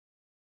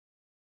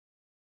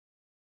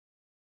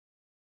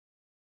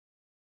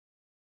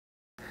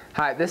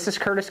Hi, this is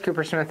Curtis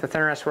Coopersmith with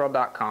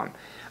NRSWorld.com.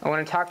 I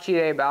want to talk to you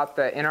today about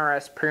the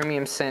NRS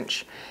Premium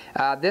Cinch.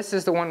 This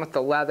is the one with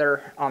the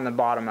leather on the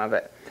bottom of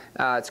it.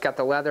 It's got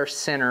the leather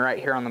center right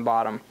here on the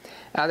bottom.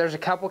 There's a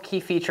couple key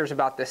features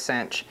about this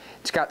cinch.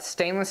 It's got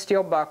stainless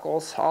steel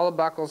buckles. All the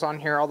buckles on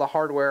here, all the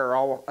hardware are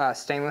all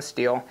stainless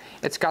steel.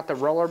 It's got the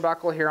roller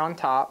buckle here on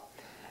top.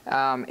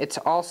 It's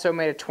also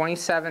made of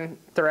 27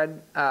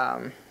 thread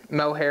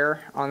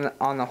mohair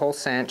on the whole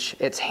cinch.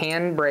 It's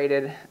hand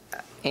braided,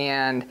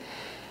 and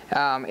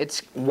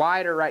it's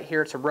wider right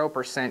here. It's a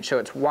roper cinch, so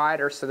it's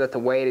wider so that the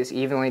weight is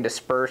evenly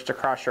dispersed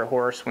across your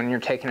horse when you're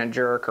taking a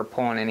jerk or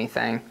pulling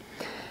anything.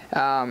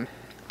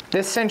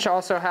 This cinch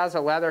also has a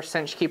leather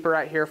cinch keeper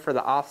right here for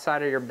the off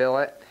side of your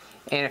billet.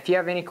 And if you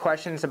have any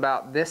questions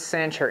about this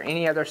cinch or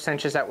any other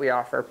cinches that we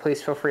offer,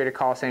 please feel free to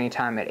call us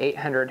anytime at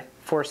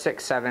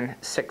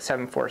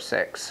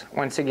 800-467-6746.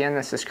 Once again,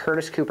 this is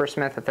Curtis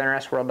Coopersmith with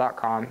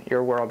NRSWorld.com,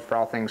 your world for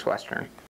all things Western.